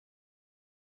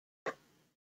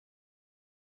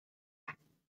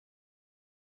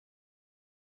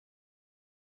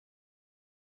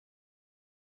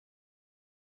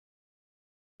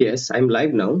Yes, I'm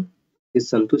live now. This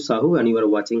is Santu Sahu, and you are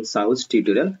watching Sahu's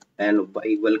tutorial. And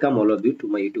I welcome all of you to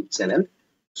my YouTube channel.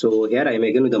 So here I am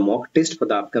again with a mock test for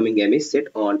the upcoming MHSET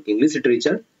on English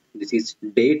literature. This is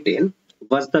day 10.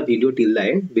 Watch the video till the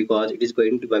end because it is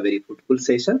going to be a very fruitful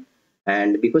session.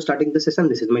 And before starting the session,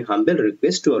 this is my humble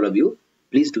request to all of you.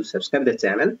 Please do subscribe the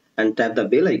channel and tap the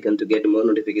bell icon to get more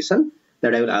notification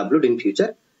that I will upload in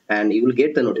future. And you will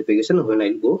get the notification when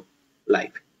I go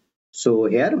live. So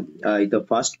here the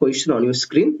first question on your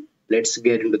screen. Let's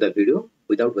get into the video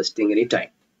without wasting any time.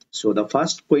 So the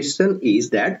first question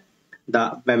is that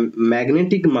the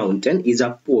Magnetic Mountain is a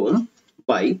poem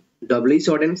by W.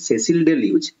 Jordan, Cecil D.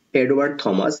 Lewis, Edward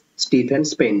Thomas, Stephen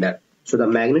Spender. So the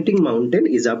Magnetic Mountain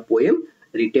is a poem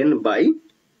written by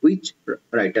which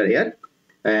writer here?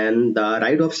 And the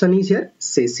right option is here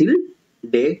Cecil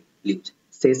D. Lewis.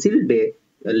 Cecil D.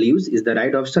 Lewis is the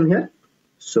right option here.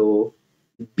 So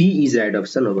B is right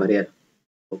option over here.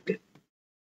 Okay,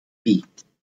 B.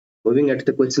 Moving at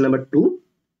the question number 2.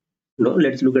 No,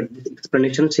 let's look at the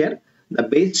explanations here. The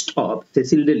best of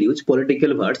Cecil D. Lewis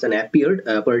political verse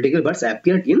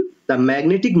appeared in The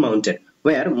Magnetic Mountain,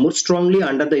 where more strongly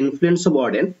under the influence of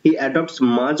Auden, he adopts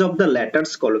much of the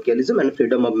latter's colloquialism and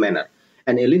freedom of manner,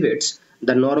 and elevates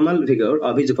the normal vigor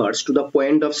of his verse to the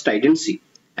point of stridency.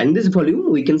 And in this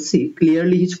volume, we can see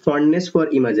clearly his fondness for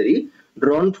imagery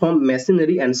drawn from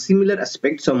machinery and similar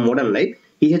aspects of modern life.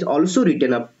 He has also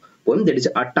written a poem that is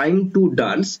A Time to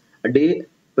Dance, a day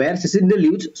where Cecil D.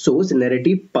 Lewis shows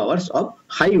narrative powers of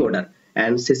high order.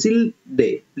 And Cecil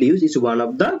D. Lewis is one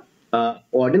of the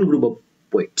Auden group of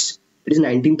poets. It is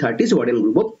 1930s Auden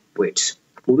group of poets.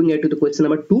 Moving ahead to the question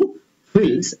number 2.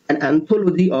 Wills, an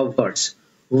anthology of verse.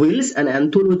 Wills, an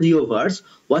anthology of verse,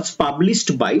 was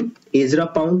published by Ezra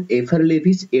Pound, F.R.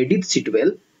 Leavis, Edith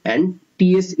Sitwell, and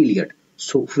T.S. Eliot.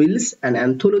 So Wills, an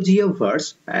anthology of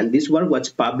verse, and this work was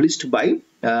published by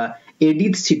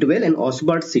Edith Sitwell and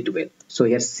Osbert Sitwell. So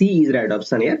here C is right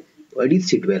option here, Edith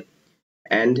Sitwell.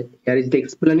 And here is the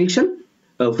explanation.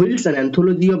 Wills, an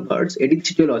anthology of verse, Edith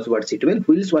Sitwell, Osbert Sitwell.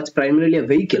 Wills was primarily a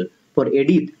vehicle for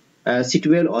Edith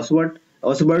Sitwell, Osbert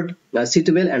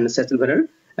Sitwell, and Cecil Verner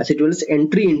Sitwell's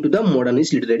entry into the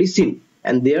modernist literary scene,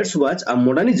 and theirs was a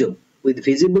modernism with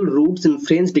visible roots in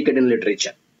French decadent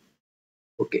literature.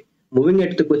 Okay, moving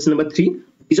at the question number 3.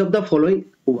 Which of the following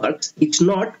works is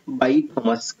not by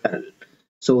Thomas Carlyle?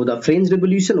 So the French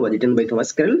Revolution was written by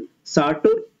Thomas Carlyle.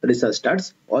 Sartor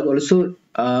Resistats was also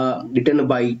written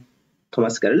by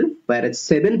Thomas Carlyle, whereas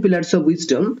Seven Pillars of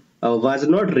Wisdom was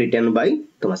not written by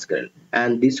Thomas Carlyle,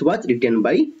 and this was written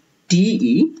by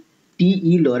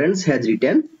T.E. Lawrence has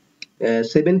written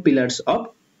Seven Pillars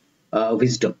of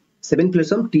Wisdom. Seven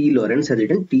Pillars of T.E. Lawrence has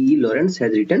written. T.E. Lawrence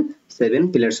has written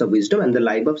Seven Pillars of Wisdom, and the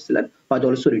Life of SLET was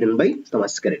also written by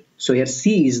Thomas Carlyle. So here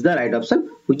C is the right option,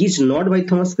 which is not by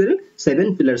Thomas Carlyle.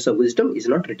 Seven Pillars of Wisdom is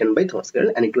not written by Thomas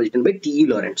Carlyle, and it was written by T.E.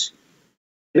 Lawrence.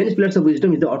 Seven Pillars of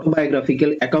Wisdom is the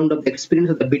autobiographical account of the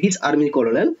experience of the British Army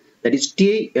colonel, that is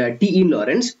T.E.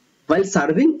 Lawrence, while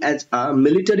serving as a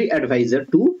military advisor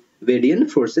to Bedouin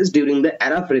forces during the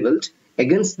Arab revolt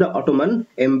against the Ottoman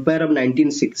Empire of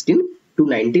 1916 to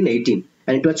 1918,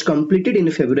 and it was completed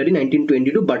in February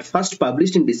 1922 but first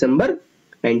published in December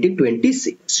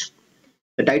 1926.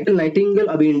 The title Nightingale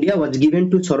of India was given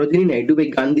to Sarojini Naidu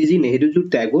by Gandhiji, Nehruji,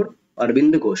 Tagore,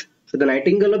 Arvind Ghosh. So the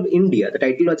Nightingale of India, the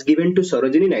title was given to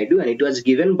Sarojini Naidu and it was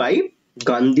given by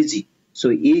Gandhiji.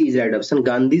 So A is right option.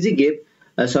 Gandhiji gave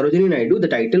Sarojini Naidu the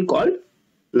title called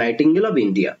Nightingale of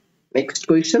India. Next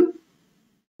question.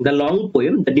 The long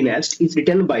poem The Dynast is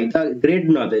written by the great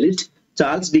novelist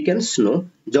Charles Dickens, no.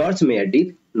 George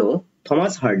Meredith, no.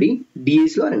 Thomas Hardy,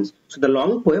 D.H. Lawrence. So the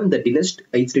long poem The Dynast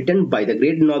is written by the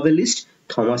great novelist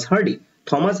Thomas Hardy.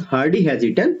 Thomas Hardy has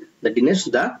written The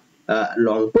Dynast, the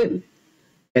long poem.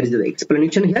 There is the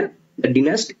explanation here. The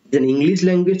Dynast is an English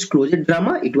language closed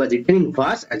drama. It was written in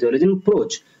verse as well as in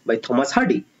prose by Thomas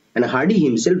Hardy, and Hardy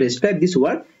himself described this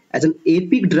work as an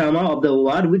epic drama of the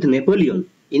war with Napoleon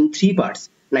in 3 parts,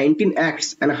 19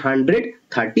 acts and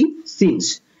 130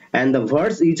 scenes. And the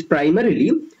verse is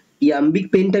primarily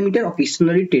iambic pentameter.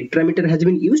 Occasionally tetrameter has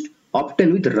been used,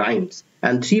 often with rhymes.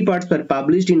 And 3 parts were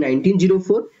published in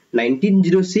 1904,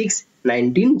 1906,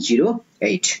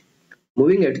 1908.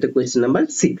 Moving at the question number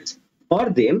 6. For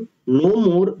them no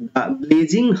more the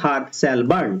blazing hearth shall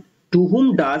burn. To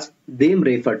whom does them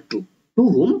refer to? To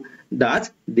whom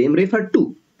does them refer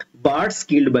to? Birds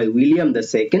killed by William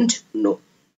II? No.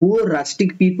 Poor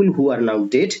rustic people who are now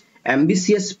dead?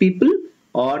 Ambitious people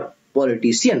or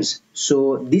politicians?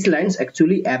 So these lines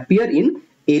actually appear in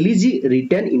Elegy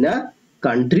written in a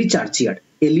country churchyard.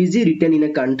 Elegy written in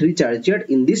a country churchyard.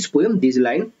 In this poem, these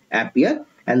lines appear,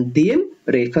 and them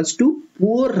refers to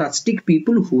poor rustic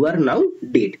people who are now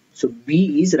dead. So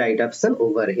B is right option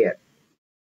over here.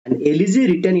 And Elysee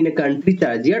written in a country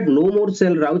churchyard, no more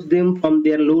shall rouse them from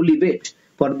their lowly bed.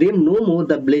 For them no more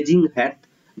the blazing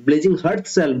hearth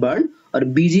shall burn, or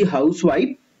busy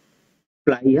housewife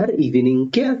ply her evening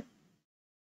care.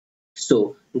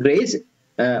 So Grace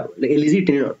Elysee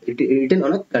written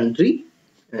on a country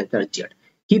churchyard.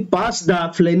 He passed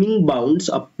the flaming bounds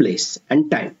of place and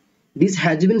time. This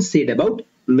has been said about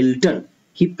Milton.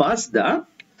 He passed the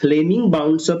flaming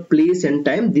bounds of place and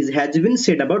time. This has been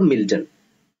said about Milton.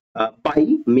 By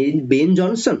Ben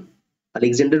Jonson,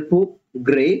 Alexander Pope,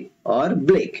 Gray, or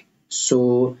Blake. So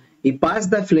he passed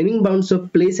the flaming bounds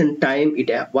of place and time. It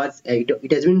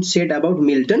has been said about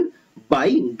Milton by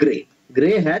Gray.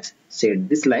 Gray has said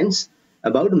these lines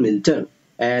about Milton,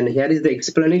 and here is the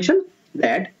explanation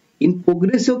that in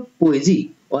progress of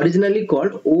poesy, originally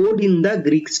called Ode in the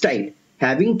Greek style,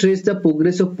 having traced the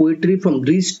progress of poetry from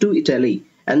Greece to Italy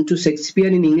and to Shakespeare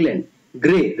in England,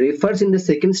 Gray refers in the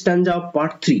second stanza of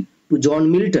part 3 to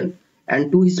John Milton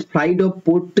and to his flight of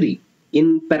poetry in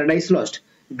Paradise Lost.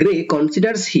 Gray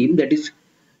considers him, that is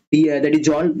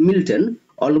John Milton,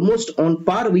 almost on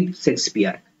par with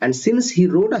Shakespeare, and since he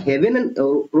wrote of heaven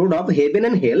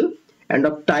and hell and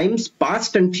of times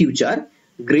past and future,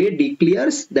 Gray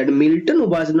declares that Milton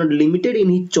was not limited in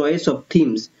his choice of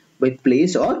themes by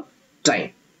place or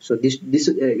time. So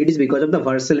it is because of the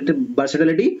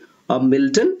versatility of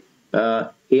Milton.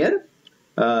 Here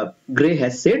Gray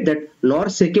has said that, nor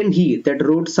second he that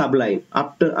wrote sublime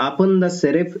upon the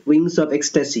seraph wings of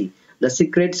ecstasy the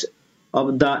secrets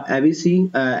of the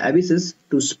abysses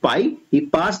to spy. He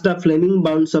passed the flaming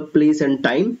bounds of place and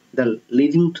time, the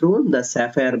living throne, the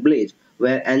sapphire blaze,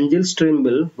 where angels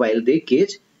tremble while they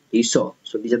cage he saw.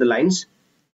 So these are the lines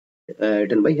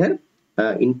written by here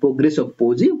in progress of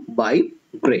poesy by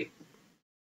Gray.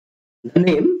 The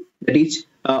name, that is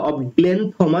of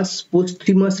Dylan Thomas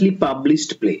posthumously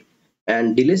published play,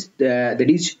 and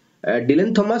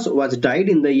Dylan Thomas was died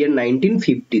in the year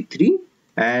 1953,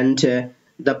 and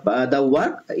the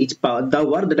work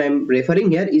that I am referring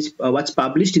here was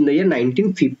published in the year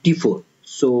 1954.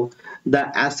 So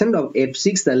the ascent of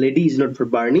F6, the lady is not for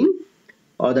burning,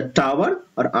 or the tower,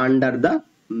 or under the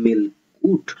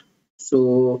milkwood.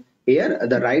 So here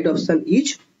the right option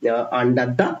is under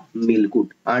the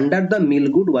milkwood. Under the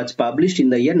milkwood was published in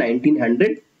the year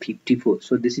 1954.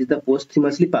 So this is the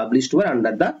posthumously published work,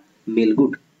 Under the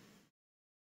Milkwood.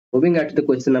 Moving on to the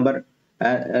question number,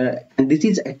 and this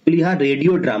is actually a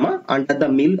radio drama. Under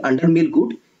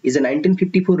Milkwood is a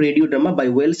 1954 radio drama by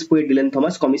Welsh poet Dylan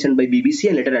Thomas, commissioned by BBC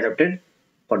and later adapted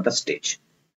for the stage.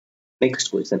 Next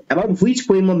question. About which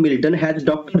poem of Milton has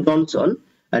Dr. Johnson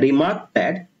remarked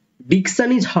that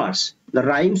diction is harsh, the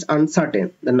rhymes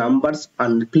uncertain, the numbers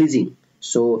unpleasing?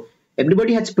 So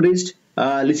everybody has praised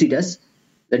Lycidas.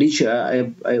 That is,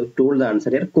 I told the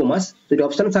answer here, Comus. So the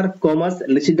options are Comus,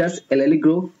 Lycidas, El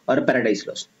Allegro, or Paradise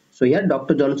Lost. So here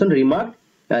Dr. Johnson remarked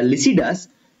Lycidas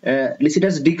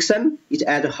diction is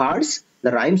as harsh,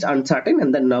 the rhymes uncertain,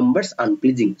 and the numbers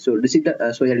unpleasing. So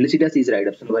Lycidas is right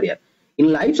option over here.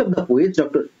 In Lives of the Poets,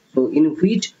 in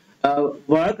which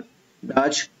work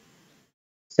does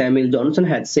Samuel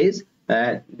Johnson says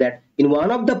that in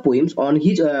one of the poems on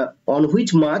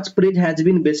which much praise has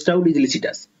been bestowed is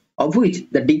Lycidas, of which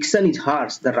the diction is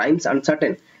harsh, the rhymes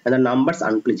uncertain, and the numbers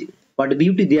unpleasing. What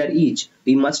beauty there is,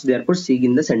 we must therefore seek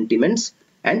in the sentiments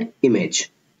and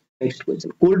image. Next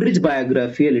question. Coleridge's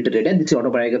biography, literature, this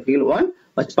autobiographical one,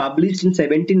 was published in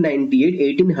 1798,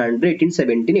 1800,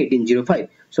 1817, 1805.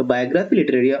 So biography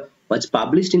literature was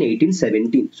published in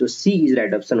 1817. So C is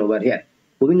right option over here.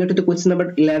 Moving on to the question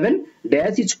number 11.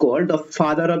 Dash is called the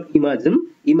father of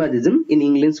imagism in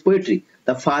English poetry.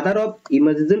 The father of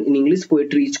imagism in English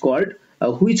poetry is called,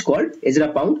 who is called Ezra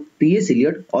Pound, T.S.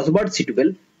 Eliot, Osbert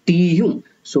Sitwell, T.E. Hume.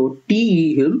 So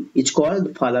T.E. Hume is called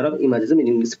the father of imagism in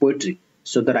English poetry.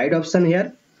 So the right option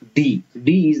here, D.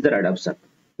 D is the right option.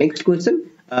 Next question.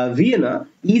 Vienna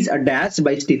is a dash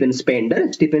by Stephen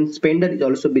Spender. Stephen Spender is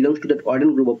also belongs to that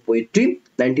Orden group of poetry,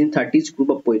 1930s group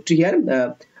of poetry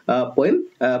here.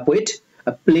 Poet,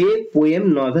 a play,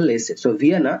 poem, novel, essay. So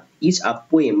Vienna is a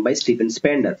poem by Stephen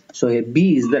Spender. So here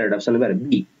B is the right option where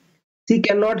B. She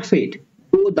cannot fade,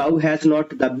 though thou hast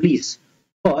not the bliss,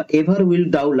 for ever will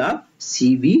thou love,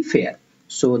 she be fair.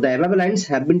 So the above lines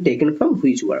have been taken from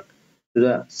which work?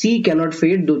 The she cannot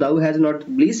fade, though thou hast not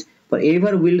bliss,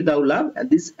 forever will thou love, and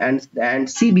this and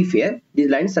she be fair. These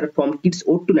lines are from Keats'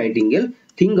 Ode to Nightingale,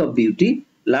 Thing of Beauty,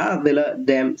 La Bella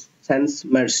Dame Sans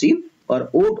Mercy, or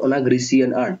Ode on a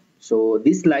Grecian Urn. So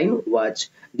these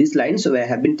lines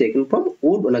have been taken from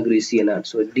Old Grecian art.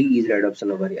 So D is right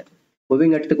option over here.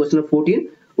 Moving at the question of 14,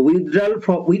 withdrawal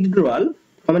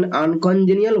from an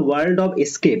uncongenial world of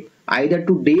escape, either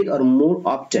to death or more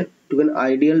often to an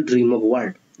ideal dream of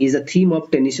world, is a theme of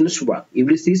Tennyson's work.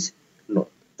 Ulysses, no.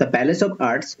 The Palace of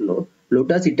Arts, no.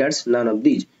 Lotus Eaters, none of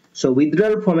these. So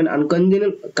withdrawal from an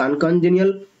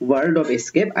uncongenial world of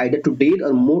escape, either to death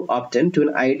or more often to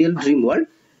an ideal dream world,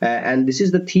 and this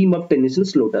is the theme of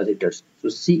Tennyson's Lotus Eaters. So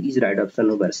C is right option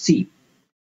over C.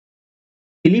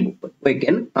 Philip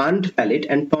Waken, Aunt Pallet,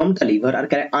 and Tom Taliver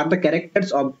are the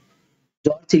characters of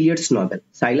George Eliot's novel.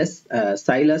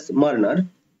 Silas Marner,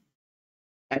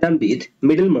 Adam Beath,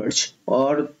 Middlemarch,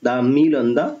 or The Meal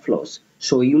on the Floors.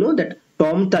 So you know that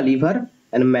Tom Taliver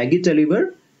and Maggie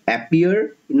Taliver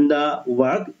appear in the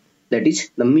work that is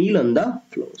The Meal on the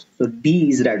Floors. So D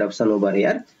is right option over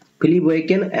here. Philip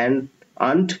Waken and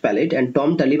Aunt Pallet and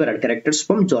Tom Taliver are characters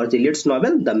from George Eliot's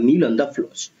novel The Meal on the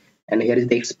Floors. And here is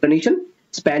the explanation.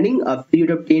 Spanning a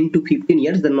period of 10 to 15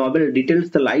 years, the novel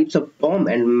details the lives of Tom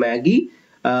and Maggie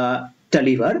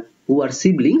Taliver, who are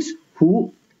siblings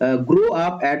who grow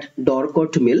up at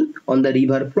Dorcote Mill on the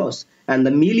River Floss, and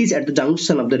the mill is at the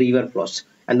junction of the River Floss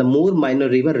and the more minor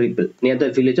River Ripple near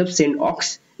the village of St.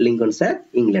 Ox, Lincolnshire,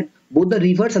 England. Both the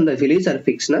rivers and the village are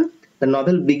fictional. The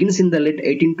novel begins in the late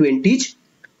 1820s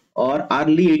or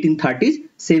early 1830s.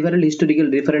 Several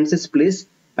historical references place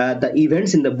the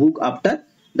events in the book after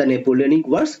the Napoleonic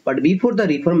Wars, but before the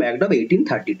Reform Act of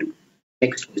 1832.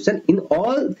 Next question. In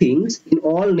all things, in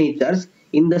all natures,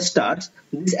 in the stars,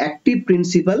 this active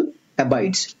principle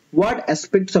abides. What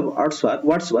aspects of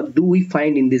Wordsworth do we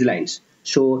find in these lines?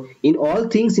 So, in all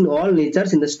things, in all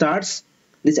natures, in the stars,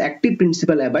 this active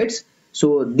principle abides.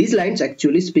 So, these lines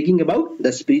actually speaking about the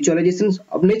spiritualizations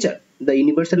of nature, the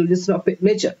universalization of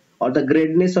nature, or the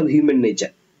greatness of human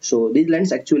nature. So, these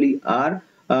lines actually are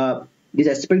these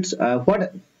aspects.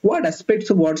 What aspects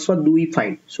of Wordsworth do we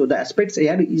find? So the aspects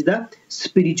here is the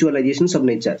spiritualizations of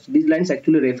nature. So these lines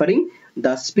actually referring the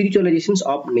spiritualizations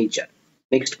of nature.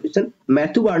 Next question.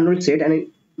 Matthew Arnold said,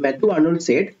 an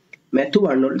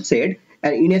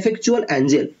ineffectual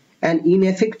angel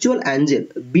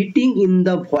beating in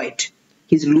the void,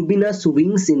 his luminous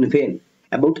wings in vain.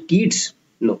 About Keats?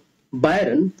 No.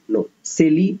 Byron? No.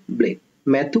 Shelley? Blake.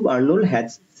 Matthew Arnold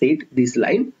has said this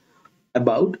line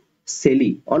about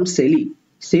Shelley, on Shelley.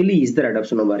 Shelley is the right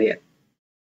option over here.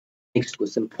 Next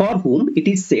question. For whom it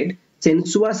is said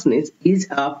sensuousness is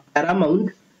a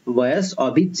paramount vice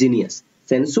of his genius.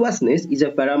 Sensuousness is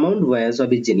a paramount vice of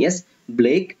his genius.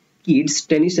 Blake, Keats,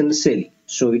 Tennyson, Shelley.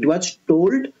 So it was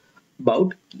told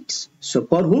about Keats. So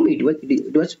for whom it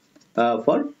was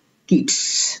for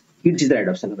Keats. Keats is the right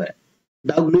option over here.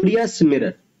 The glorious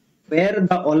mirror, where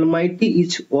the Almighty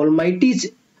is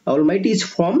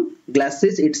from,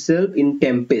 glasses itself in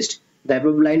tempest. The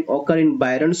above line occur in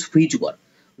Byron's which work?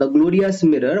 The glorious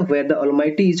mirror, where the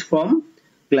Almighty is from,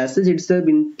 glasses itself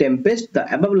in tempest.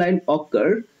 The above line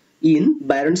occurred in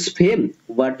Byron's fame,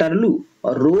 Waterloo,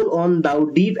 or Roll on Thou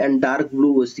Deep and Dark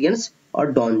Blue Oceans,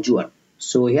 or Don Juan.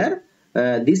 So here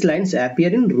these lines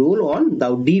appear in Roll on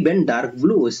Thou Deep and Dark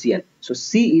Blue Ocean. So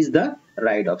C is the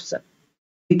right option.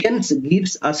 Dickens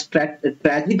gives us a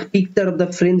tragic picture of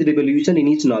the French Revolution in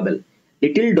his novel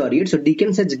Little Dorrit. So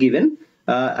Dickens has given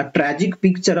a tragic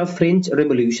picture of French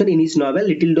Revolution in his novel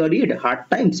Little Dorrit, Hard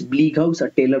Times, Bleak House, A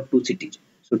Tale of Two Cities.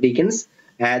 So Dickens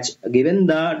has given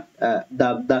the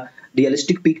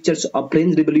realistic pictures of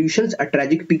French revolutions, a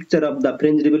tragic picture of the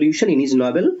French Revolution in his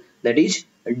novel, that is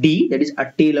D, that is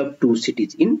A Tale of Two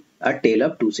Cities, in A Tale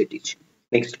of Two Cities.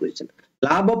 Next question.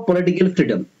 Love of political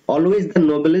freedom, always the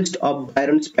noblest of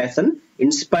Byron's passion,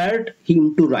 inspired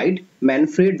him to write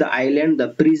Manfred the Island, The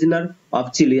Prisoner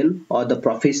of Chillon, or The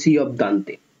Prophecy of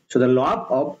Dante. So the love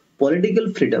of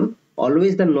political freedom,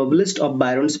 always the noblest of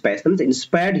Byron's passions,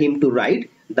 inspired him to write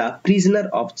The Prisoner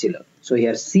of Chillon. So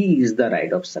here C is the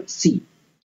right option, C.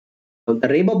 So the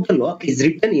Rape of the Lock is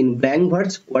written in blank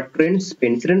verse, quatrains,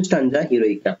 pension stanza,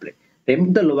 heroic couplet. Rape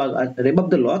of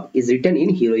the Lock is written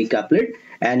in heroic couplet,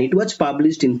 and it was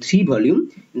published in 3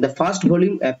 volumes. In the first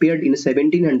volume appeared in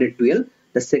 1712,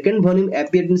 the second volume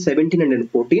appeared in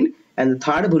 1714, and the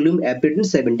third volume appeared in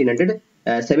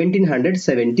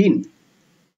 1717.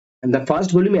 And the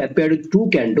first volume appeared with 2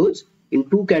 cantos. In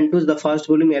 2 cantos, the first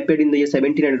volume appeared in the year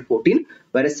 1714,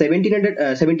 whereas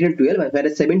 1712,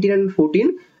 whereas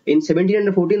 1714, in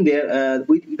 1714 there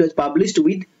it was published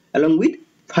along with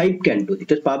 5 cantos.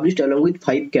 It was published along with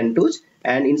 5 cantos,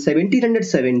 and in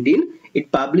 1717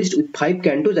 it published with 5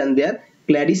 cantos, and there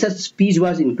Clarissa's speech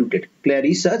was included.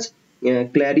 Clarissa's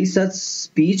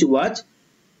speech was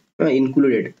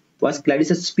included. was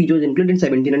Clarice's speech was included in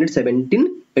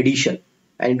 1717 edition,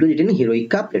 and it was written in heroic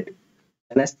couplet.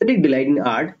 An aesthetic delight in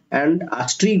art and a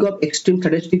streak of extreme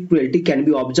sadistic cruelty can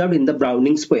be observed in the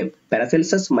Browning's poem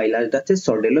Paracelsus, Milases,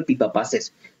 Sordello, Pipa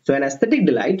Passes. So an aesthetic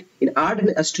delight in art and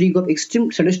a streak of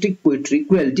extreme sadistic poetry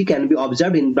cruelty can be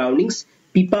observed in Browning's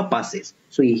Pipa Passes.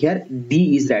 So here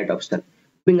D is right option.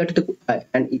 And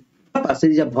Pipa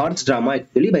Passes is a verse drama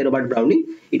actually by Robert Browning.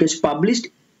 It was published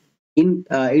in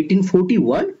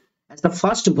 1841 as the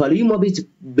first volume of his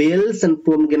Bells and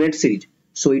Pomegranate series.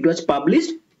 So it was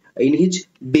published in his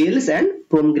Bells and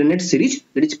Pomegranate series,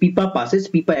 that is Pipa Passes.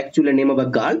 Pipa actually name of a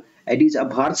girl. It is a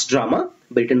verse drama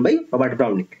written by Robert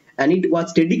Browning, and it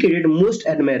was dedicated most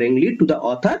admiringly to the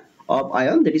author of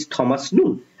Ion, that is Thomas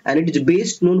Noon, and it is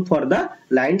best known for the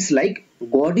lines like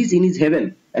God is in his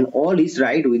heaven and all is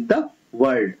right with the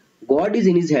world. God is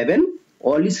in his heaven,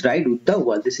 all is right with the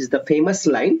world. This is the famous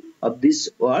line of this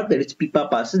work, that is Pipa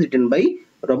Passes, written by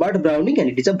Robert Browning, and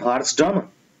it is a verse drama.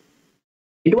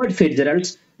 Edward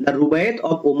Fitzgerald's The Rubaiyat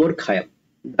of Omar Khayyam.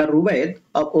 The Rubaiyat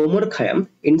of Omar Khayyam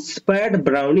inspired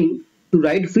Browning to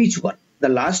write which work? The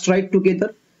Last Ride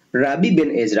Together, Rabbi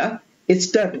Ben Ezra,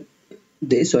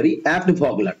 Abt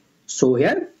Vogler. So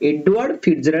here, Edward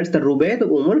Fitzgerald's The Rubaiyat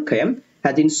of Omar Khayyam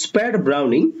has inspired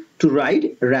Browning to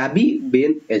write Rabbi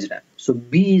Ben Ezra. So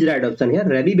B is the right option here.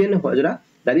 Rabbi Ben Ezra.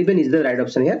 Rabbi Ben is the right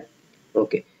option here.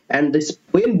 Okay. And this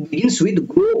poem begins with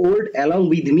 "Grow old along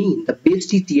with me, the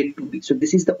best is yet to be." So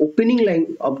this is the opening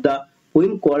line of the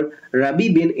poem called Rabbi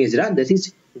Ben Ezra. This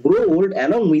is "Grow old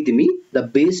along with me, the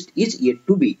best is yet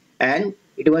to be." And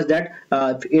it was that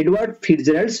Edward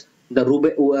Fitzgerald's the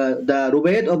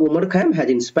Rubaiyat of Omar Khayyam has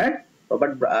inspired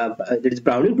that is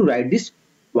Browning to write this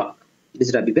work. This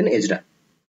is Rabbi Ben Ezra.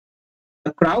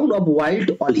 The Crown of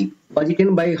Wild Olive was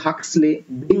written by Huxley,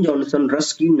 Ben Jonson,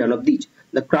 Ruskin, none of these.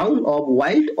 The Crown of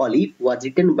Wild Olive was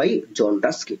written by John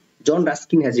Ruskin. John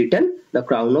Ruskin has written The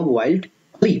Crown of Wild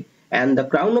Olive. And The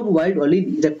Crown of Wild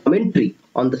Olive is a commentary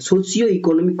on the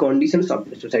socio-economic conditions of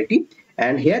the society.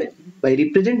 And here, by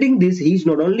representing this, he is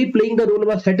not only playing the role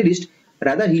of a satirist,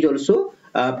 rather he is also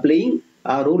playing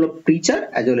a role of preacher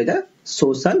as well as a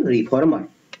social reformer.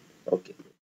 Okay.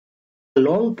 A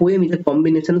long poem is a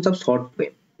combination of short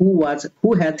poem. Who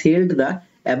has held the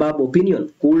above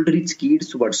opinion? Coleridge,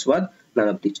 Keats, Wordsworth, none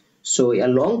of these. So a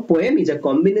long poem is a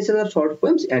combination of short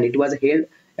poems, and it was held.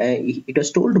 It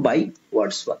was told by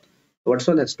Wordsworth.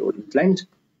 Wordsworth has told these lines.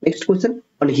 Next question: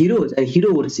 on heroes and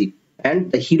hero worship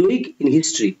and the heroic in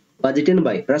history was written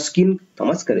by Ruskin,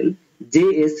 Thomas Carlyle,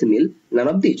 J.S. Mill, none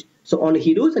of these. So on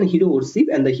heroes and hero worship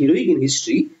and the heroic in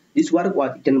history, this work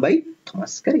was written by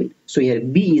Thomas Carlyle. So here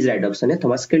B is right option. Here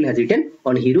Thomas Carlyle has written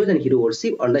on heroes and hero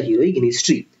worship on the heroic in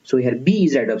history. So here B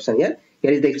is right option. Here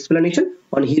is the explanation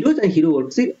on heroes and hero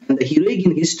worship and the heroic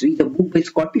in history. The book by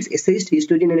Scottish essayist,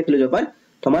 historian, and philosopher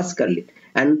Thomas Carlyle,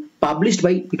 and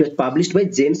it was published by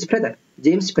James Fraser.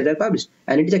 James Fraser published,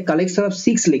 and it is a collection of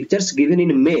 6 lectures given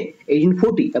in May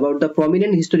 1840 about the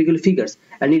prominent historical figures,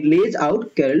 and it lays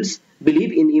out Carlyle's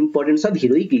belief in the importance of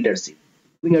heroic leadership.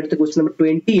 Moving on to the question number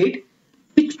 28.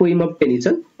 Which poem of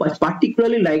Tennyson was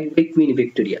particularly liked by Queen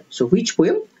Victoria? So which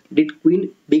poem did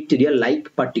Queen Victoria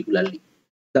like particularly?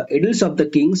 The Idylls of the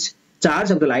Kings, Charge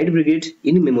of the Light Brigade,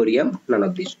 In Memoriam, none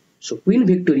of these. So Queen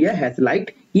Victoria has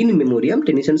liked In Memoriam,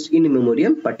 Tennyson's In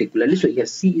Memoriam particularly. So here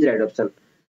C is right option.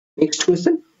 Next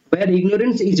question: where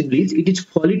ignorance is bliss, it is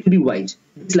folly to be wise.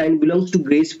 This line belongs to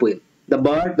Gray's poem. The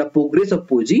Bird, The Progress of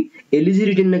Poesy, Elegy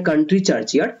written in a country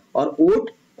churchyard, or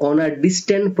Ode on a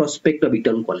distant prospect of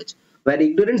Eton College. Where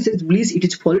ignorance is bliss, it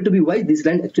is folly to be wise. This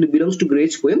line actually belongs to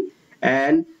Gray's poem,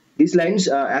 and these lines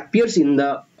appears in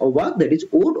the work that is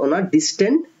Ode on a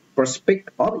Distant Prospect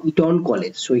of Eton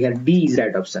College. So here D is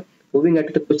right option. Moving on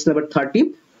to the question number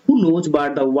 30. Who knows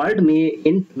but the world may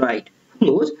end tonight? Who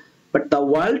knows but the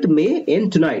world may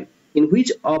end tonight? In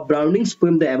which of Browning's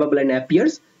poem the above line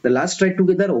appears? The last ride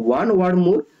together, one word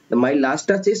more, my last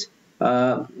touch is,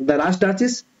 the last touch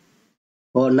is,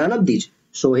 or none of these.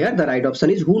 So here the right option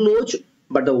is who knows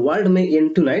but the world may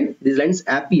end tonight. These lines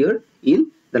appear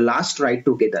in the last ride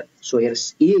together. So here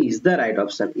A is the right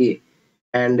option, A.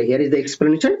 And here is the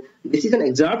explanation. This is an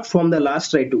excerpt from the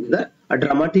last ride together, a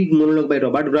dramatic monologue by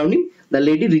Robert Browning. The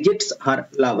lady rejects her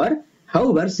lover.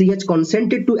 However, she has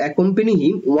consented to accompany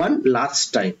him one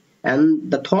last time, and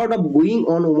the thought of going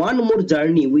on one more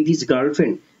journey with his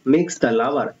girlfriend makes the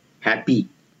lover happy.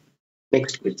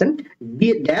 Next question.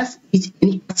 Dash is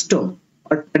any custom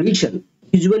or tradition,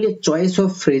 usually a choice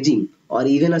of phrasing or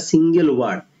even a single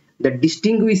word that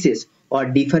distinguishes or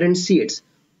differentiates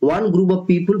one group of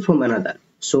people from another.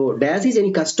 So dash is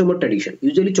any custom or tradition,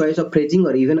 usually choice of phrasing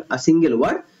or even a single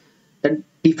word that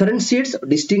differentiates or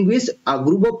distinguishes a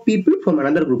group of people from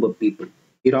another group of people.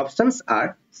 Your options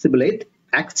are shibboleth,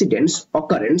 accidents,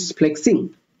 occurrence,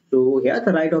 flexing. So here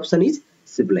the right option is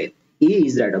shibboleth. A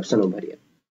is the right option over here.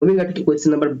 Moving on to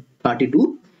question number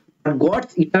 32.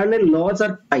 God's eternal laws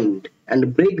are kind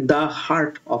and break the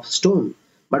heart of stone.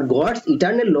 But God's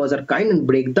eternal laws are kind and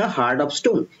break the heart of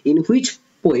stone. In which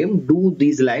poem do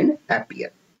these lines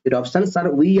appear? Your options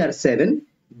are We Are Seven,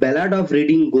 Ballad of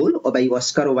Reading Gaol by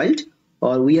Oscar Wilde,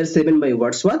 or We Are Seven by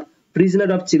Wordsworth,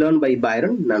 Prisoner of Chillon by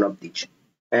Byron, none of these.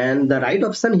 And the right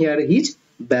option here is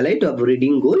Ballad of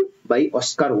Reading Gaol by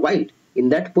Oscar Wilde. In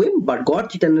that poem, but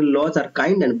God's eternal laws are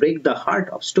kind and break the heart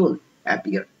of stone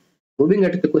appear. Moving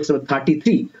on to the question number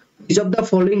 33. Which of the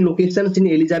following locations in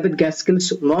Elizabeth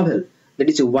Gaskell's novel, that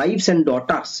is Wives and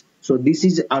Daughters? So this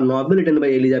is a novel written by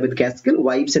Elizabeth Gaskell,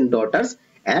 Wives and Daughters,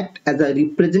 act as a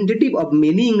representative of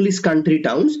many English country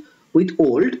towns with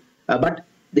old, but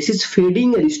this is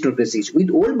fading aristocracies, with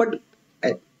old but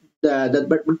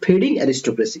fading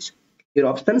aristocracies. Your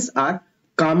options are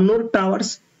Camnor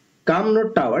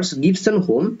Towers, Gibson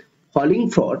Home,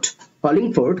 Hollingford,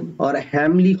 or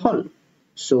Hamley Hall.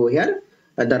 So here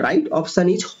the right option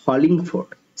is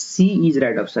Hollingford. C is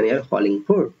right option here,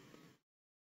 Hollingford.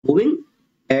 Moving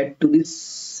to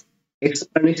this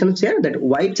explanation here, that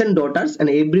Wives and Daughters, an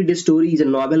everyday story, is a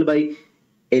novel by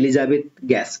Elizabeth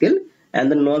Gaskell,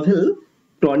 and the novel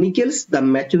chronicles the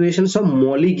maturations of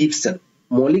Molly Gibson.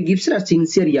 Molly Gibson, a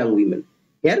sincere young woman.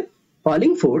 Here,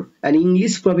 Hollingford, an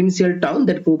English provincial town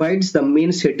that provides the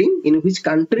main setting in which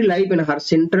country life and her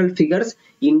central figures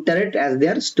interact as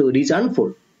their stories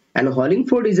unfold. And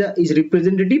Hollingford is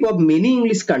representative of many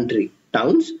English country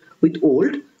towns with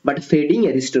old but fading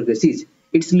aristocracies.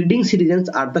 Its leading citizens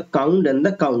are the Count and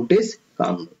the Countess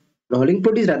Camnor.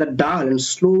 Hollingford is rather dull and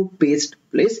slow-paced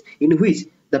place in which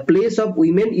the place of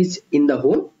women is in the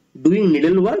home, doing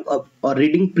needlework or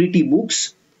reading pretty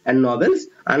books and novels.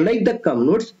 Unlike the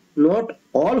Camnors, not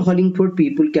all Hollingford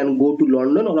people can go to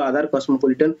London or other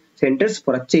cosmopolitan centers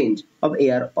for a change of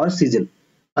air or season.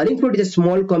 Hollingford is a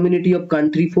small community of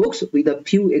country folks with a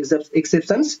few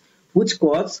exceptions, which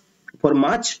cause for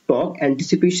much talk,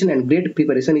 anticipation, and great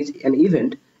preparation is an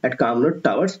event at Camnor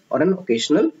Towers or an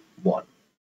occasional ball.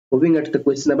 Moving on to the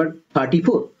question number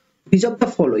 34. Which of the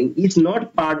following is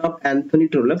not part of Anthony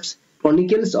Trollope's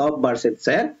Chronicles of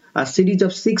Barsetshire, a series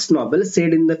of 6 novels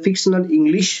set in the fictional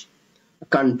English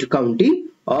county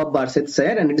of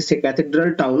Barsetshire, and it is a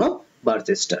cathedral town of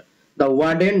Barchester? The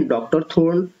warden, Dr.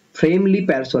 Thorne, Framley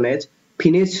personage,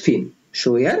 Phineas Finn.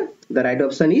 So here the right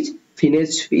option is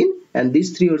Phineas Finn, and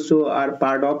these 3 also are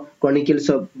part of Chronicles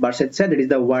of Barsetshire. That is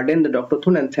the warden, the Dr.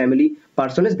 Thorne, and family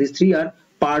personage. These 3 are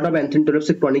part of Anthony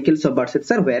Trollope's Chronicles of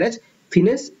Barsetshire, whereas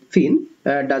Phineas Finn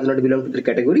does not belong to the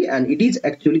category, and it is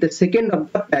actually the second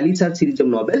of the Palliser series of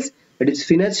novels. That is,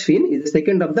 Phineas Finn is the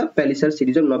second of the Palliser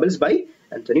series of novels by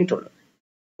Anthony Trollope.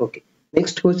 Okay.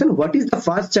 Next question. What is the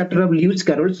first chapter of Lewis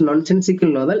Carroll's nonsensical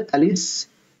novel Alice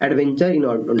Adventure in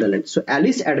Wonderland? So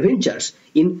Alice Adventures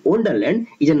in Wonderland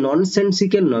is a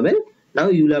nonsensical novel. Now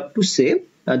you will have to say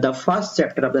the first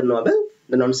chapter of the novel,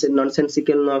 the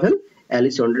nonsensical novel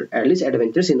Alice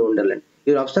Adventures in Wonderland.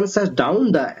 Your options are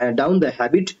down the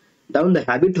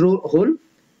habit hole,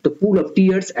 the pool of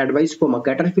tears, advice from a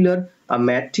caterpillar, a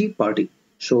mad tea party.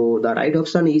 So the right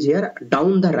option is here,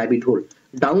 down the rabbit hole.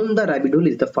 Down the rabbit hole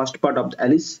is the first part of the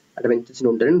Alice Adventures in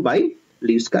Wonderland by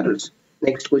Lewis Carroll.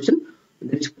 Next question.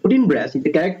 There is Fortinbras is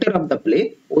the character of the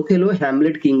play Othello,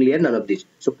 Hamlet, King Lear, none of these.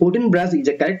 So Fortinbras is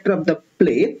a character of the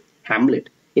play Hamlet.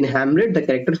 In Hamlet, the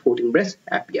character Fortinbras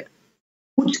appear.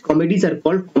 Which comedies are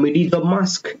called comedies of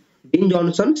mask? Ben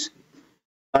Jonson's,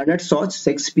 Bernard Shaw's,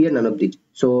 Shakespeare, none of these.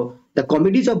 So the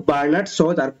comedies of Bernard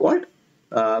Shaw are called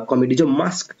comedies of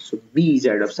mask. So B is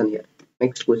the right option here.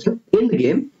 Next question.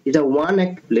 Endgame is a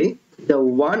one-act play. Is a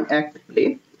one-act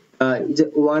play.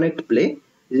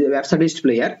 Is an absurdist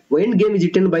play here. Endgame is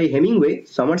written by Hemingway,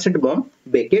 Somerset Maugham,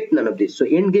 Beckett, none of this. So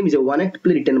Endgame is a one-act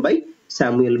play written by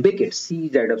Samuel Beckett. C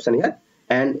is the right option here.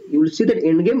 And you will see that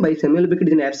Endgame by Samuel Beckett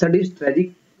is an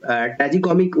absurdist,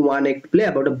 tragicomic one-act play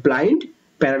about a blind,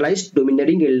 paralyzed,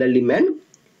 domineering elderly man.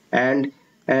 And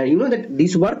you know that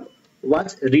this work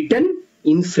was written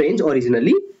in French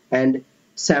originally, and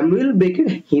Samuel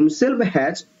Beckett himself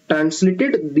has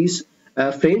translated this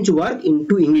French work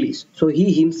into English. So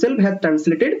he himself has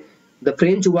translated the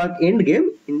French work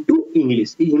Endgame into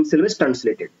English. He himself has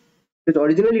translated. It was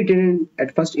originally written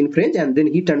at first in French, and then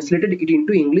he translated it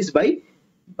into English by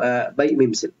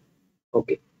himself.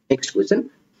 Okay. Next question.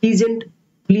 Pleasant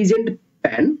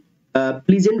pan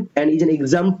is an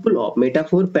example of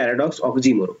metaphor, paradox,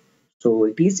 oxymoron. So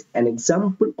it is an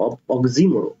example of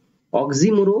oxymoron.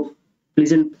 Oxymoron,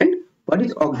 pleasant friend. What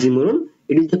is oxymoron?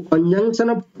 It is the conjunction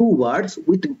of two words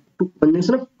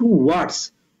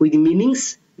with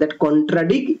meanings that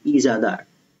contradict each other.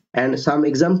 And some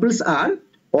examples are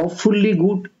awfully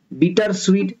good,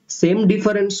 bittersweet, same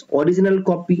difference, original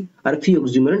copy are few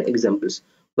oxymoron examples.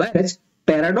 Whereas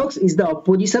paradox is the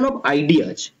opposition of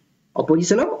ideas.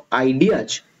 Opposition of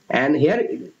ideas. And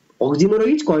here oxymoron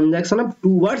is conjunction of two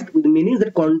words with meanings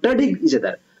that contradict each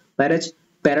other. Whereas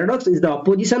paradox is the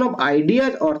opposition of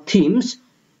ideas or themes.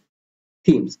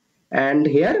 And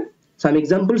here some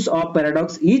examples of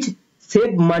paradox is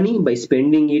save money by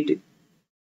spending it.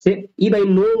 Say, if I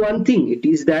know one thing, it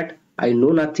is that I know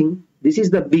nothing. This is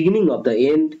the beginning of the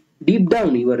end. Deep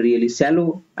down, you are really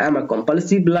shallow. I am a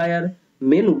compulsive liar.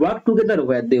 Men work together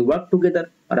where they work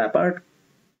together or apart.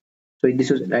 So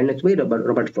this is line next by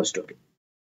Robert Frost.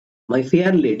 My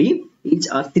Fair Lady is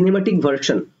a cinematic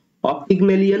version of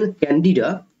Pygmalion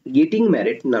Candida getting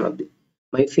married. None of them.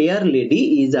 My Fair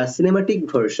Lady is a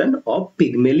cinematic version of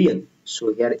Pygmalion.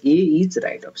 So here A is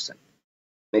right option.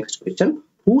 Next question.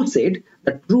 Who said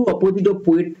the true opposite of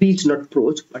poetry is not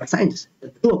prose but science? The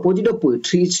true opposite of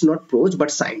poetry is not prose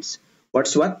but science.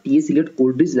 What's what? T.S. Eliot,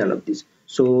 Coleridge, none of this.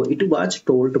 So it was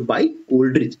told by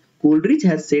Coleridge. Coleridge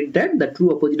has said that the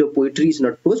true opposite of poetry is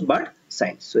not prose but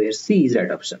science. So here C is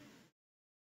right option.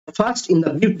 Fast in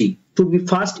the beauty should be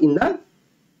fast in the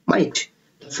might.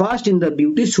 Fast in the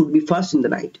beauty should be fast in the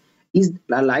night. Is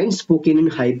the line spoken in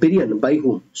Hyperion by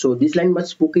whom? So this line was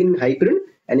spoken in Hyperion.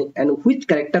 And which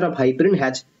character of Hyperion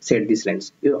has said these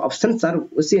lines? Your options are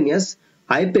Oceanus,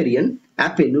 Hyperion,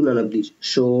 Apello, none of these.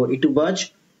 So it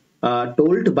was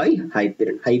told by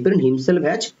Hyperion. Hyperion himself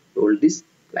has told these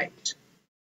lines.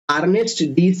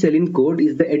 Ernest D. Selincourt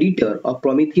is the editor of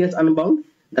Prometheus Unbound,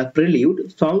 The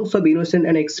Prelude, Songs of Innocence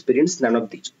and Experience, none of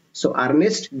these. So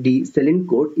Ernest D.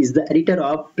 Selincourt is the editor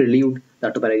of Prelude, the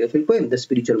autobiographical poem, the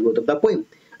spiritual growth of the poet,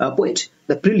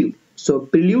 the Prelude. So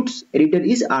Prelude's editor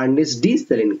is Ernest D.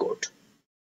 Selincourt.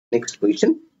 Next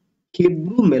question.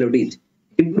 Hebrew Melodies.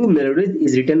 Hebrew Melodies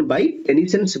is written by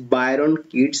Tennyson's Byron,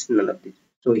 Keats, none of this.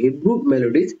 So Hebrew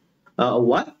Melodies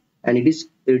what? And it is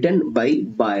written by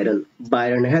Byron.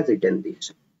 Byron has written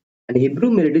this. And Hebrew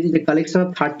Melodies is a collection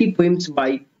of 30 poems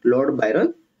by Lord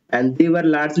Byron, and they were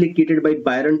largely created by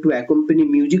Byron to accompany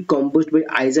music composed by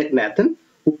Isaac Nathan,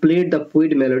 who played the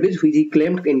poet melodies which he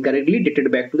claimed incorrectly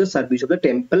dated back to the service of the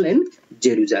temple in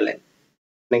Jerusalem.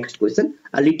 Next question.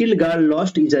 A Little Girl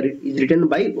Lost is written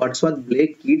by Wordsworth,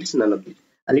 Blake, Keats, none of this.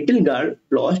 A Little Girl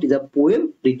Lost is a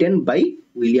poem written by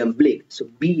William Blake. So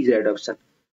B is the right option.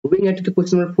 Moving on to the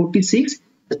question number 46.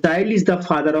 The child is the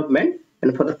father of man.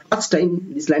 And for the first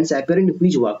time, these lines appear in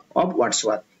which work of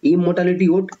Wordsworth? Immortality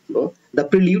Ode? No. The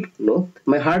Prelude? No.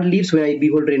 My heart leaves when I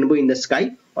behold rainbow in the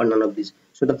sky? Or none of these.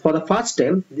 So for the first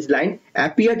time, this line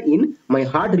appeared in My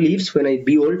Heart Leaves When I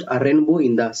Behold a Rainbow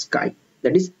in the Sky.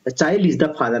 That is, the child is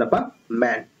the father of a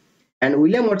man. And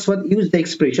William Wordsworth used the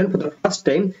expression for the first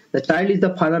time, the child is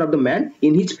the father of the man,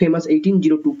 in his famous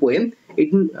 1802 poem,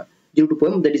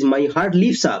 that is My Heart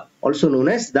Leaves Up, also known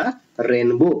as the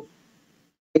Rainbow.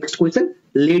 Next question.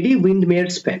 Lady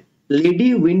Windermere's Fan.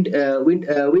 Lady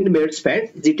Windermere's Fan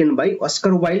is written by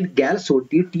Oscar Wilde, Gal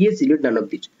Sorty, T.S. Eliot, none of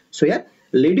these. So yeah,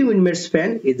 Lady Windermere's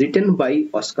Fan is written by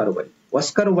Oscar Wilde.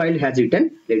 Oscar Wilde has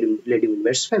written Lady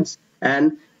Windermere's Fan,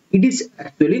 and it is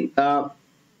actually a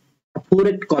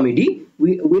 4-act comedy.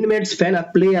 Windermere's Fan, a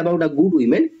play about a good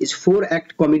woman, is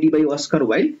 4-act comedy by Oscar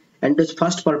Wilde, and was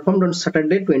first performed on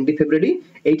Saturday, 20 February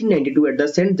 1892 at the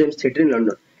St. James Theatre in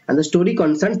London. And the story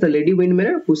concerns the Lady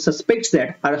Windermere, who suspects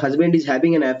that her husband is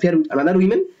having an affair with another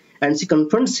woman, and she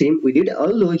confronts him with it.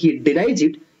 Although he denies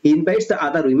it, he invites the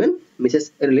other woman,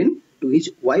 Mrs. Erlyn, to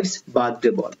his wife's birthday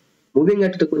ball. Moving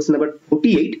on to the question number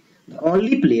 48. The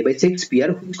only play by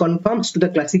Shakespeare which conforms to the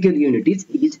classical unities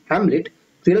is Hamlet,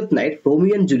 Twelfth Night,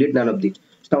 Romeo and Juliet, none of these.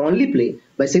 So the only play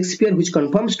by Shakespeare which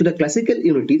conforms to the classical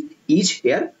unities is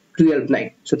here Twelfth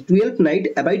Night. So Twelfth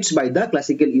Night abides by the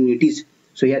classical unities.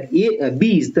 So here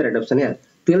B is the right option here.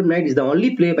 Twelfth Night is the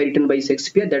only play written by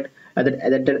Shakespeare that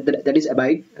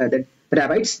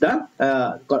abides the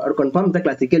or confirms the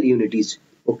classical unities.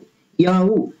 Okay.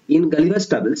 Yahoo in Gulliver's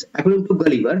Travels, according to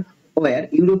Gulliver, were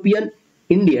European,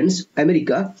 Indians,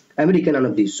 American, none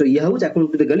of these. So Yahoo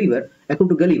according to Gulliver,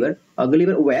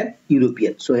 Gulliver were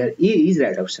European. So here A is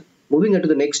right option. Moving on to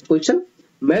the next question.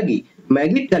 Maggie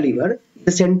Tulliver is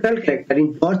the central character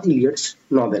in George Eliot's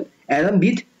novel. Adam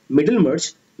with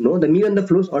Middlemarch, no. The Mew and the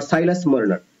Flows, or Silas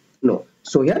Marner, no.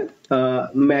 So here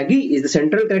Maggie is the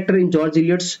central character in George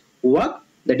Eliot's work,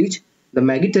 that is the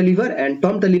Maggie Tulliver and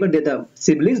Tom Tulliver, they are the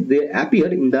siblings. They appear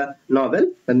in the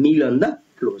novel The Meal on the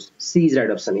Floors. C is right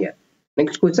option here.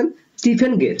 Next question.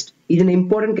 Stephen Guest is an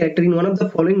important character in one of the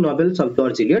following novels of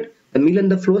George Eliot: The Mill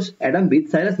and the Flows, Adam Beach,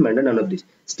 Cyrus Mander, none of these.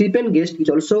 Stephen Guest is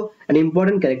also an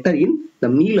important character in The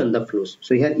Mill and the Flows.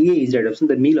 So here A is right option,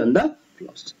 The Mill and the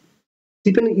Flows.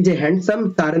 Stephen is a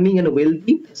handsome, charming, and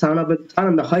wealthy son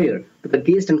and the heir to the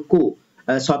Guest and Co.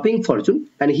 Shopping fortune,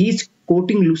 and he is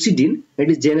courting Lucy Dean. It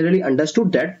is generally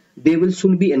understood that they will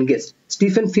soon be engaged.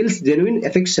 Stephen feels genuine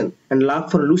affection and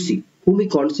love for Lucy, whom he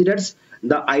considers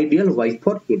the ideal wife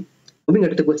for him. Moving on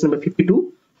to the question number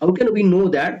 52. How can we know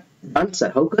that dancer?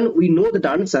 How can we know the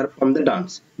dancer from the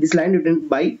dance? This line written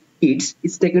by Eads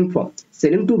is taken from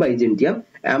Selling to Byzantium,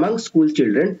 Among School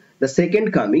Children, The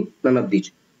Second Coming, none of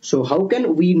these. So how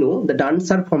can we know the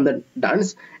dancer from the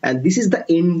dance? And this is the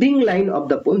ending line of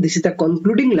the poem. This is the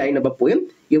concluding line of a poem.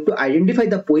 You have to identify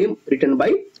the poem written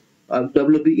by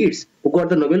W.B. Yeats, who got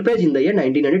the Nobel Prize in the year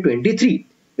 1923.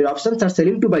 Your options are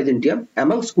Selling to Byzantium,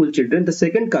 Among School Children, The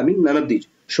Second Coming, none of these.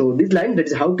 So this line, that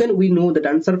is how can we know the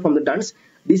dancer from the dance?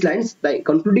 These lines, the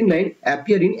concluding line,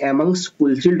 appear in Among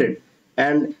School Children.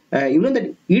 And you know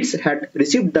that Yeats had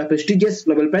received the prestigious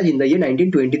Nobel Prize in the year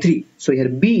 1923. So here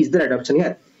B is the right option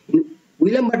here. In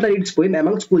William Butler Yeats' poem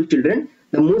Among School Children,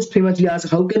 the most famously asked,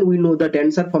 how can we know the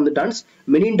dancer from the dance?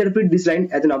 Many interpret this line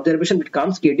as an observation that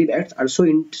Kamp's creative acts are so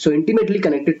intimately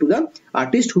connected to the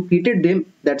artist who created them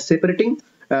that separating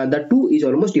the two is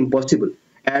almost impossible.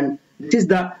 And this is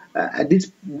the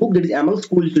this book, that is Among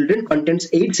School Children, contains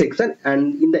 8 sections,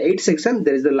 and in the 8th section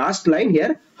there is the last line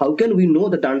here. How can we know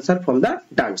the dancer from the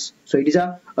dance? So it is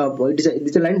a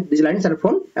line. These lines are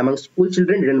from Among School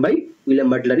Children, written by William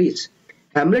Butler Yeats.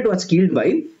 Hamlet was killed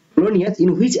by Polonius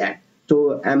in which act?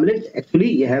 So Hamlet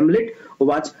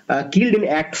was killed in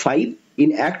Act 5.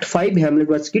 In Act 5, Hamlet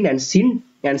was killed, and scene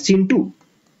 2.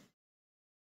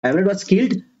 Hamlet was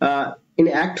killed in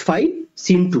Act 5,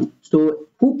 Scene 2. So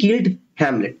who killed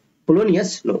Hamlet?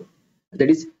 Polonius? No. That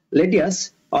is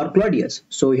Letius or Claudius.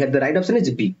 So here the right option is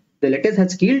B. The Letius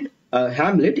has killed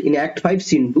Hamlet in Act 5,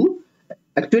 Scene 2.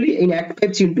 Actually, in Act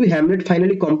 5, Scene 2, Hamlet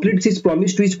finally completes his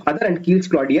promise to his father and kills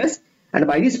Claudius. And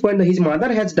by this point, his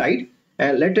mother has died,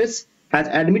 and Letius has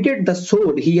admitted the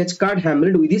sword he has cut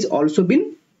Hamlet with is also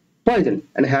been poisoned,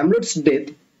 and Hamlet's death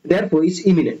therefore is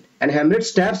imminent. And Hamlet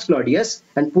stabs Claudius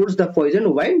and pours the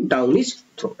poison wine down his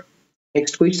throat.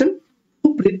 Next question.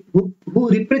 Who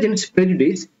represents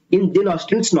prejudice in Jane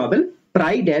Austen's novel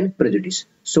Pride and Prejudice?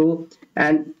 So,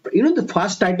 and you know, the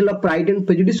first title of Pride and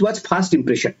Prejudice was First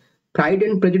Impression. Pride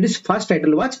and Prejudice first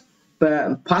title was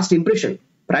First Impression.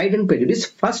 Pride and Prejudice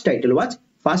first title was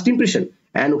First Impression.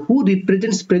 And who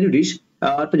represents prejudice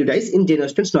in Jane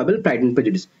Austen's novel Pride and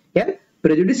Prejudice? Here,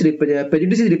 prejudice is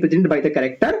represented by the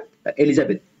character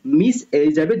Elizabeth. Miss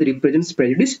Elizabeth represents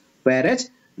prejudice, whereas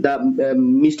the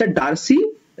Mr. Darcy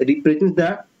represents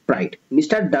the pride.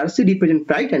 Mr. Darcy represents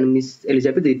pride, and Miss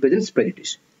Elizabeth represents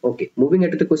prejudice. Okay, moving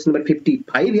on to the question number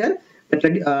 55 here.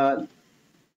 The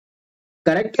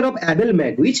character of Abel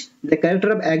Magwitch. The character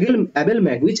of Abel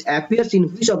Magwitch appears in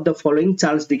which of the following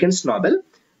Charles Dickens novel?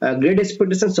 Great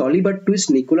Expectations, Oliver Twist,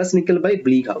 Nicholas Nickleby,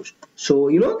 Bleak House. So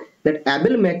you know that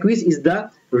Abel Magwitch is the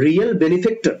real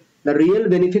benefactor. The real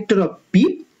benefactor of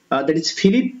Peep, that is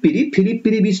Philip Peep. Philip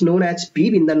Peep is known as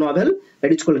Peep in the novel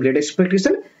that is called Great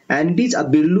Expectation, and it is a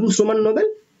Bildungsroman novel,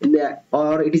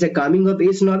 or it is a coming of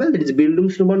age novel, that is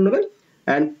Bildungsroman novel.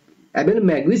 And Abel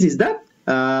Magwitch is the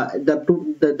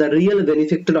real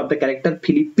benefactor of the character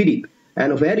Philip Peep,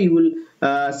 and where you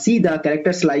will see the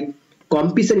characters like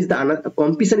Compeyson is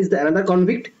the another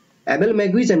convict. Abel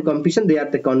Magwitch and Compeyson, they are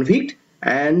the convict,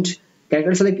 and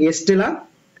characters like Estella,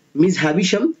 Miss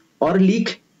Havisham, or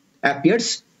Leek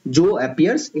appears. Joe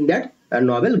appears in that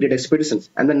novel Great Expectations,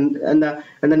 and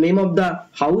the name of the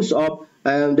house of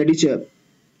that is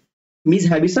Miss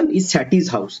Havisham is Satie's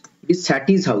house. It is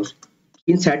Satie's house.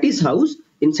 In Satie's house,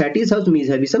 Miss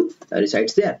Havisham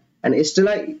resides there, and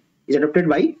Estella is adopted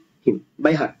by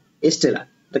her. Estella,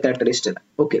 the character Estella.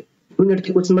 Okay. Moving on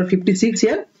to question number 56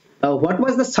 here. What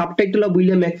was the subtitle of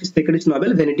William Makepeace Thackeray's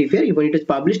novel Vanity Fair when it was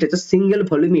published as a single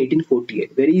volume in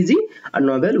 1848? Very easy. A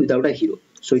novel without a hero.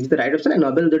 So it is the right option. A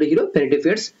novel without a hero. Vanity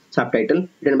Fair's subtitle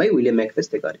written by William Makepeace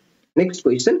Thackeray. Next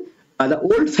question. The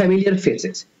Old Familiar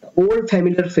Faces. The Old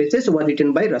Familiar Faces was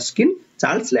written by Ruskin,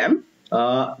 Charles Lamb,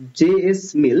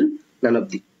 J.S. Mill. None of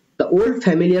the. The Old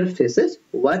Familiar Faces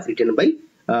was written by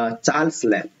Charles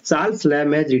Lamb. Charles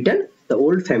Lamb has written The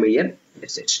Old Familiar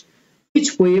Faces.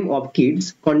 Which poem of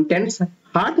Keats contains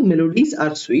heart melodies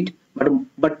are sweet,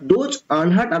 but those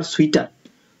unheard are sweeter?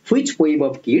 Which poem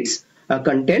of Keats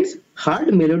contains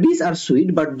heart melodies are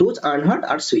sweet, but those unheard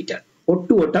are sweeter? Ode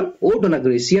to Autumn, Ode on a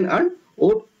Grecian Urn,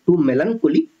 Ode to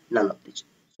Melancholy, none of these.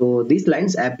 So these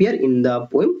lines appear in the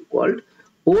poem called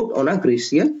Ode on a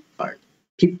Grecian Urn.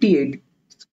 58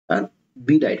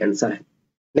 B right answer.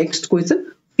 Next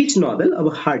question. Which novel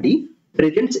of Hardy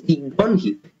presents Igdon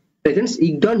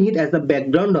Heat as the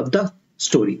background of the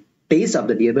story? Tales of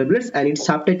the Dear Babblers, and its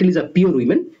subtitle is A Pure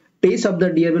Women. Tales of the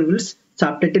Dear Babblers,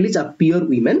 subtitle is A Pure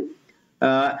Women.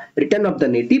 Return of the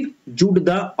Native, Jude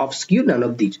the Obscure, none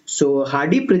of these. So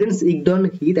Hardy presents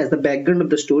Igdon Heath as the background of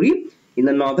the story in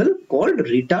the novel called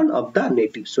Return of the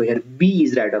Native. So here B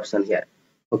is right option here.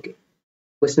 Okay.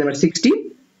 Question number 60.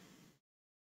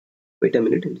 Wait a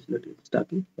minute, it's not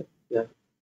starting. Yeah.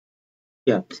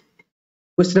 Yeah.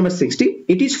 Question number 60.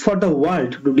 It is for the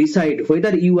world to decide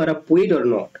whether you are a poet or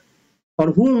not.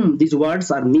 For whom these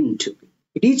words are meant.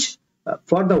 It is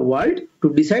for the world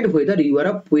to decide whether you are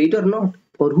a poet or not.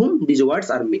 For whom these words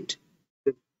are meant.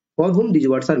 For whom these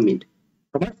words are meant.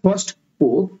 Robert Frost,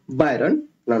 Poe, Byron,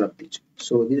 none of these.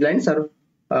 So these lines are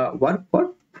work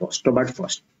for Frost, Robert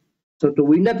Frost. So to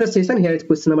wind up the session, here is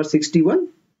question number 61.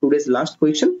 Today's last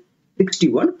question.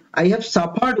 61. I have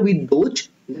suffered with those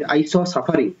I saw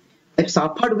suffering. I have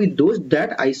suffered with those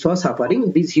that I saw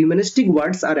suffering. These humanistic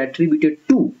words are attributed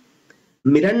to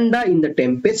Miranda in The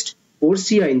Tempest,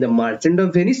 Portia in The Merchant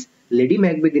of Venice, Lady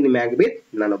Macbeth in Macbeth,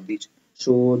 none of these.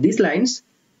 So these lines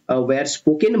were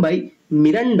spoken by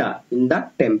Miranda in The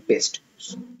Tempest.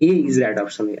 So A is right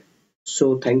option here.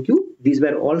 So thank you. These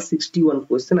were all 61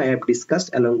 questions I have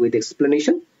discussed along with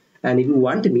explanation. And if you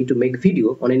want me to make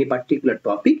video on any particular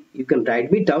topic, you can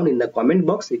write me down in the comment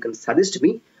box. You can suggest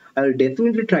me. I will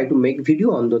definitely try to make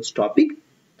video on those topic.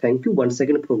 Thank you once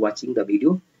again for watching the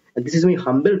video. And this is my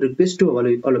humble request to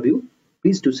all of you.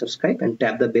 Please do subscribe and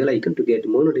tap the bell icon to get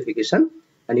more notification.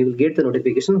 And you will get the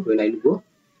notification when I will go